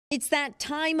It's that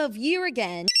time of year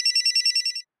again.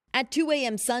 At 2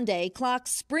 a.m. Sunday,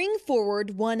 clocks spring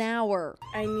forward 1 hour.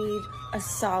 I need a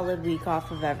solid week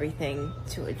off of everything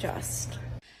to adjust.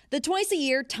 The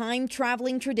twice-a-year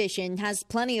time-traveling tradition has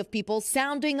plenty of people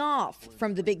sounding off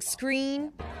from the big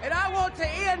screen. And I want to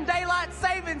end daylight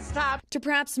savings time. To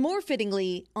perhaps more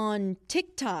fittingly on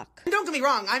TikTok. Don't get me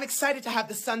wrong, I'm excited to have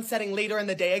the sun setting later in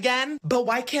the day again, but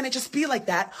why can't it just be like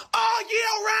that all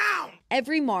year round?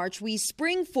 Every March, we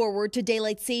spring forward to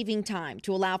daylight saving time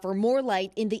to allow for more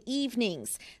light in the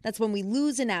evenings. That's when we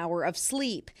lose an hour of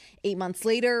sleep. 8 months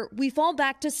later, we fall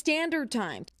back to standard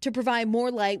time to provide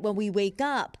more light when we wake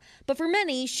up. But for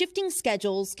many, shifting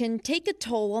schedules can take a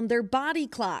toll on their body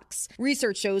clocks.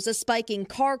 Research shows a spike in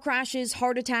car crashes,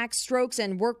 heart attacks, strokes,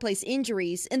 and workplace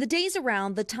injuries in the days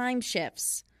around the time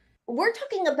shifts. We're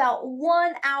talking about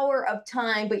 1 hour of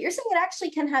time, but you're saying it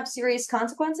actually can have serious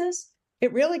consequences?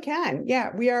 It really can.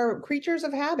 Yeah, we are creatures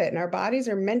of habit and our bodies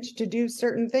are meant to do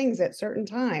certain things at certain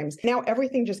times. Now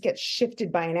everything just gets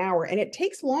shifted by an hour and it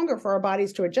takes longer for our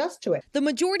bodies to adjust to it. The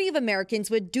majority of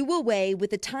Americans would do away with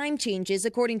the time changes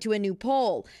according to a new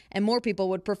poll, and more people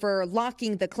would prefer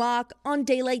locking the clock on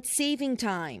daylight saving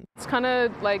time. It's kind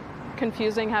of like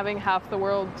confusing having half the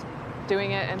world doing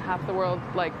it and half the world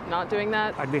like not doing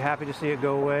that. I'd be happy to see it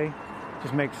go away.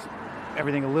 Just makes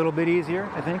everything a little bit easier,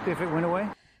 I think, if it went away.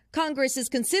 Congress is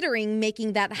considering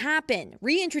making that happen,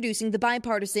 reintroducing the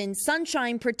bipartisan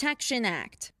Sunshine Protection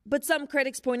Act. But some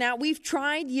critics point out we've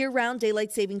tried year-round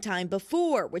daylight saving time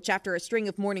before, which after a string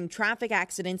of morning traffic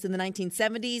accidents in the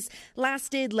 1970s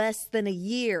lasted less than a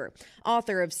year.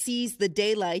 Author of Seize the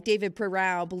Daylight, David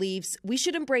Perau, believes we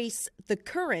should embrace the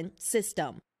current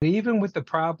system. Even with the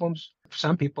problems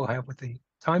some people have with the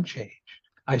time change,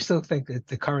 I still think that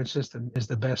the current system is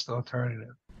the best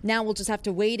alternative. Now we'll just have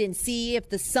to wait and see if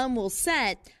the sun will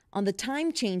set on the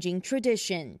time-changing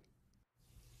tradition.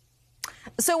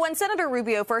 So when Senator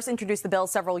Rubio first introduced the bill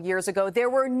several years ago, there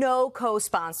were no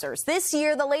co-sponsors. This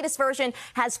year, the latest version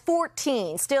has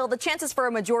 14. Still, the chances for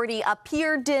a majority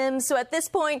appear dim. So at this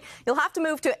point, you'll have to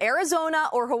move to Arizona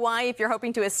or Hawaii if you're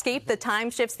hoping to escape the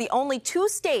time shifts, the only two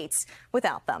states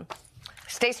without them.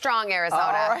 Stay strong, Arizona.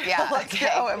 All right, yeah, let's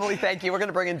go, Emily. Thank you. We're going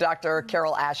to bring in Dr.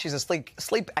 Carol Ash. She's a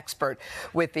sleep expert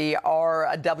with the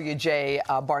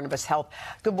RWJ Barnabas Health.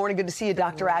 Good morning. Good to see you,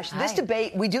 Dr. Ash. Hi. This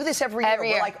debate, we do this every year.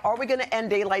 We're like, are we going to end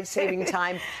daylight saving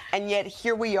time? And yet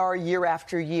here we are year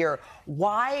after year.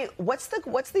 Why? What's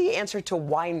the answer to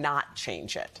why not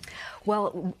change it?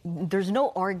 Well, there's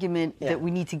no argument that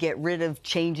we need to get rid of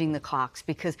changing the clocks,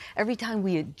 because every time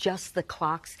we adjust the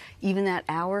clocks, even that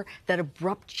hour, that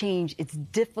abrupt change, it's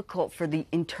difficult for the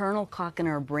internal clock in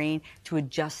our brain to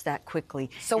adjust that quickly.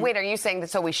 So wait, are you saying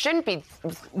that so we shouldn't be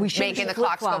making the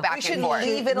clocks go back and forth? We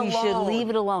should leave it alone. We should leave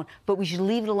it alone, but we should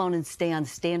leave it alone and stay on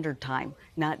standard time,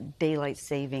 not daylight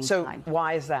saving time. So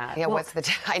why is that? Yeah, what's the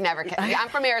I never can. I'm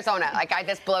from Arizona.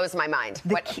 This blows my mind.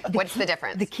 What's the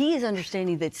difference? The key is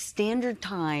understanding that standard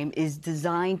time is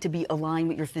designed to be aligned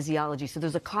with your physiology. So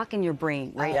there's a clock in your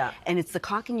brain, right? Yeah. And it's the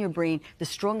clock in your brain. The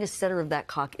strongest setter of that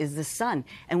clock is the sun.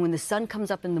 And when the sun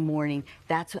comes up in the morning,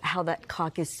 that's how that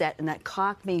clock is set. And that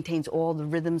clock maintains all the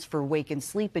rhythms for wake and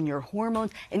sleep and your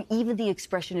hormones and even the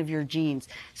expression of your genes.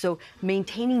 So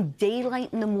maintaining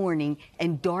daylight in the morning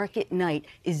and dark at night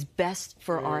is best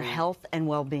for our health and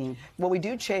well-being. When we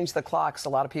do change the clocks, a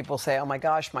lot of people say, oh my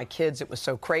gosh, my kids, it was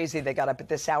so crazy. They got up at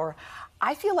this hour.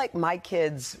 I feel like my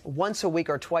kids once a week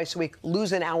or twice a week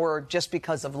lose an hour just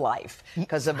because of life,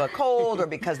 because of a cold or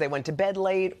because they went to bed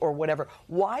late or whatever.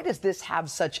 Why does this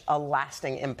have such a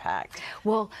lasting impact?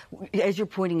 Well, as you're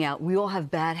pointing out, we all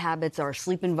have bad habits. Our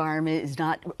sleep environment is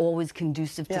not always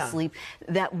conducive to sleep.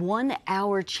 That 1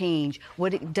 hour change,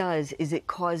 what it does is it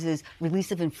causes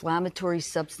release of inflammatory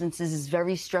substances. It's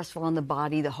very stressful on the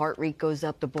body. The heart rate goes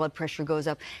up, the blood pressure goes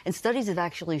up. And studies have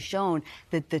actually shown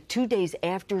that the 2 days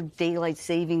after daylight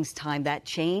savings time, that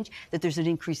change, that there's an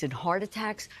increase in heart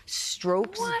attacks,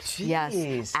 strokes. What?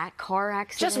 Yes, at car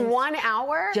accidents. Just 1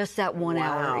 hour? Just that 1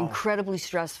 hour. Incredibly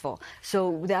stressful.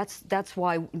 So that's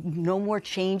why no more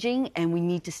changing, and we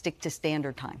need to stick to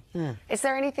standard time. Is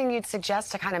there anything you'd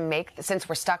suggest to kind of make, since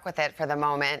we're stuck with it for the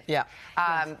moment,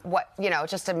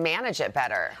 just to manage it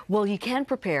better? Well, you can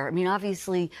prepare. I mean,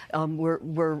 obviously,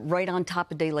 we're right on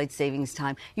top of daylight savings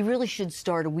time. You really should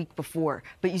start a week before,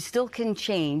 but you still can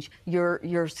change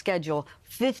your schedule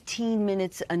 15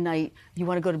 minutes a night. You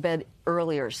want to go to bed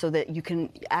earlier so that you can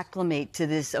acclimate to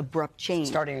this abrupt change.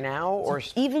 Starting now or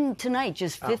even tonight,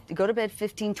 just go to bed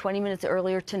 15, 20 minutes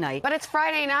earlier tonight. But it's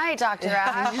Friday night, Dr.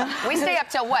 Ash. We stay up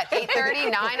till what,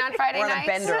 8:30, 9 on Friday We're on nights?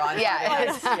 a bender on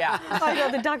yeah. I know,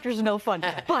 the doctor's no fun.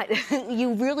 But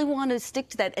you really want to stick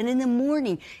to that. And in the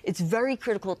morning, it's very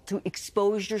critical to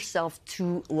expose yourself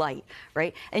to light,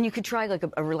 right? And you could try like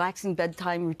a relaxing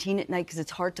bedtime routine at night because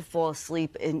it's hard to fall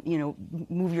asleep and,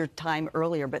 move your time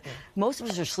earlier. But most of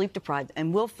us are sleep deprived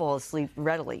and will fall asleep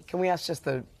readily. Can we ask just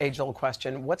the age-old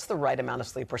question? What's the right amount of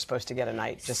sleep we're supposed to get a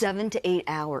night? 7 to 8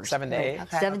 hours. 7 to 8?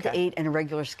 Okay. 7 to 8 and a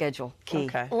regular schedule. Key.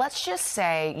 Okay. Let's just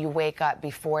say you wake up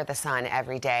before the sun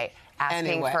every day.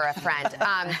 Asking for a friend.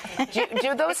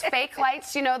 Do those fake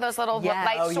lights, those little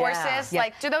light sources,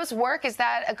 do those work? Is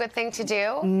that a good thing to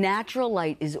do? Natural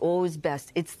light is always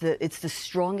best. It's the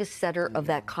strongest setter of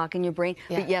that clock in your brain.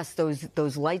 Yeah. But yes,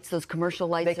 those lights, those commercial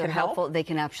lights are helpful. They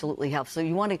can absolutely help. So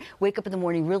you want to wake up in the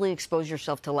morning, really expose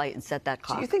yourself to light and set that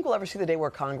clock. Do you think we'll ever see the day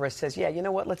where Congress says, yeah, you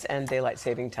know what, let's end daylight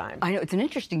saving time? I know, it's an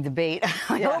interesting debate.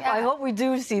 I hope we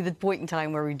do see the point in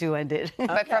time where we do end it.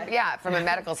 But from a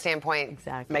medical standpoint,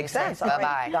 exactly. Makes sense.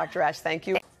 Bye-bye. Dr. Ash, thank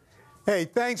you. Hey,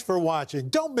 thanks for watching.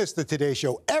 Don't miss the Today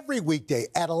Show every weekday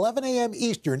at 11 a.m.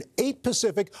 Eastern, 8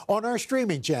 Pacific on our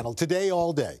streaming channel, Today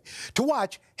All Day. To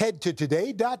watch, head to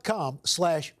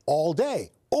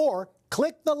today.com/allday or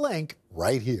click the link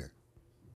right here.